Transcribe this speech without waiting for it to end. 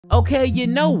Okay, you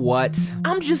know what?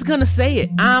 I'm just gonna say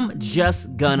it. I'm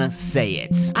just gonna say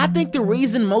it. I think the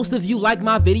reason most of you like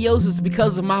my videos is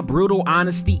because of my brutal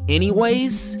honesty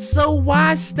anyways. So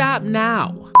why stop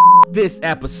now? This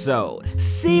episode.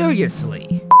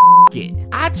 Seriously. It.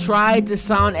 I tried to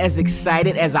sound as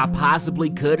excited as I possibly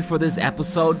could for this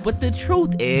episode, but the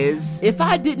truth is, if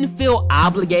I didn't feel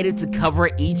obligated to cover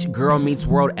each Girl Meets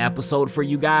World episode for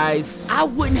you guys, I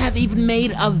wouldn't have even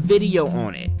made a video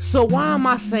on it. So why am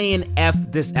I saying F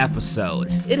this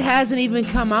episode? It hasn't even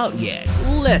come out yet.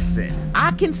 Listen,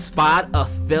 I can spot a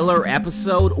filler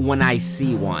episode when I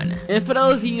see one. And for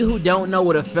those of you who don't know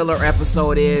what a filler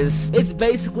episode is, it's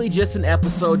basically just an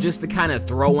episode just to kind of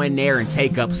throw in there and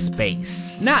take up space.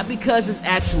 Not because it's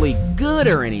actually good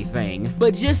or anything,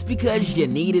 but just because you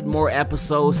needed more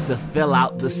episodes to fill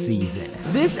out the season.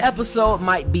 This episode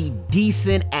might be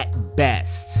decent at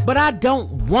best, but I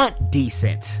don't want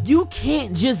decent. You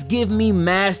can't just give me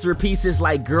masterpieces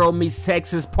like Girl Meets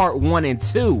Texas Part 1 and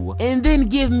 2, and then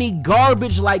give me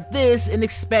garbage like this and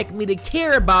expect me to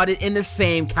care about it in the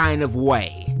same kind of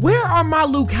way. Where are my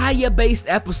Lucaya based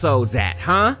episodes at,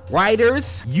 huh?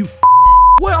 Writers, you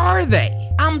where are they?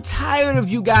 I'm tired of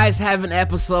you guys having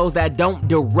episodes that don't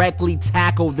directly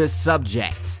tackle this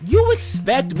subject. You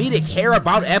expect me to care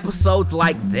about episodes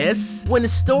like this when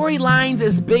storylines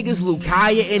as big as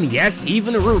Lucaya and yes,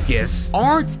 even Ruckus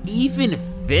aren't even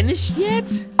finished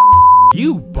yet?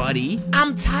 You, buddy.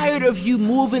 I'm tired of you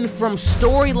moving from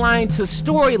storyline to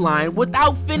storyline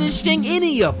without finishing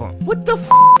any of them. What the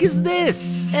f is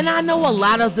this? And I know a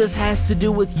lot of this has to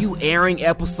do with you airing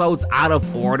episodes out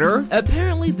of order.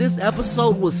 Apparently this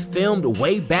episode was filmed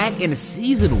way back in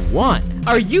season 1.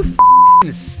 Are you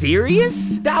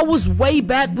serious? That was way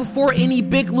back before any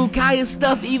big Lucaya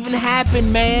stuff even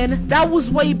happened, man. That was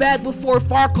way back before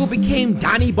Farkle became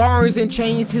Donnie Barnes and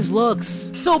changed his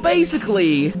looks. So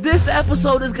basically, this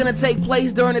episode is gonna take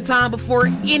place during the time before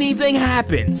anything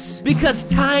happens, because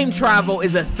time travel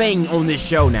is a thing on this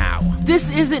show now.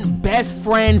 This isn't Best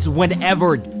Friends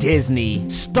Whenever Disney.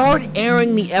 Start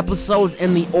airing the episodes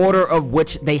in the order of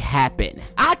which they happen.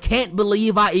 I can't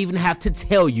believe I even have to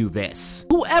tell you this.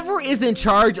 Whoever is in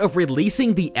charge of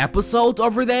releasing the episodes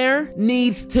over there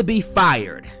needs to be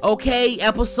fired. Okay,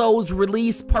 episodes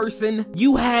release person,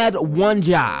 you had one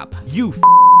job.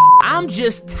 I'm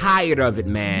just tired of it,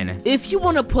 man. If you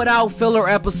want to put out filler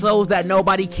episodes that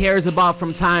nobody cares about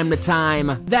from time to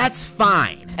time, that's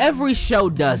fine. Every show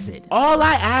does it. All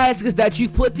I ask is that you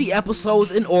put the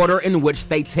episodes in order in which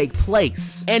they take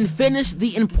place and finish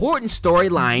the important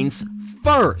storylines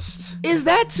first. Is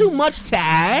that too much to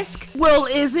ask? Well,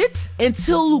 is it?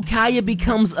 Until Lucaya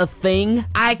becomes a thing,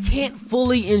 I can't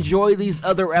fully enjoy these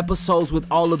other episodes with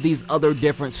all of these other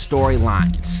different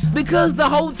storylines. Because the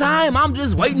whole time, I'm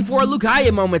just waiting for a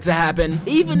Lucaya moment to happen,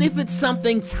 even if it's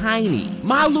something tiny.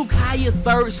 My Lucaya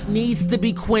thirst needs to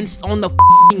be quenched on the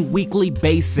weekly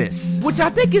basis, which I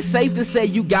think is safe to say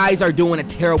you guys are doing a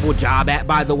terrible job at,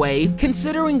 by the way,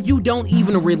 considering you don't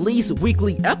even release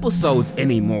weekly episodes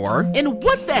anymore. And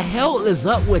what the hell is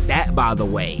up with that, by the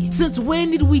way? Since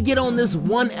when did we get on this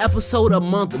one episode a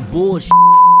month bullshit?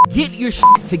 Get your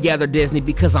shit together, Disney,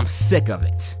 because I'm sick of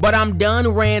it. But I'm done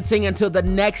ranting until the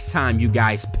next time you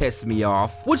guys piss me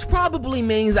off, which probably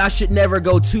means I should never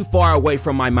go too far away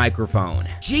from my microphone.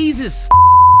 Jesus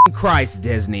Christ,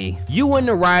 Disney. You and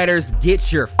the writers,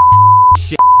 get your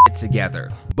shit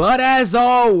together. But as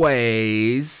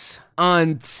always,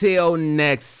 until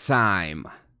next time.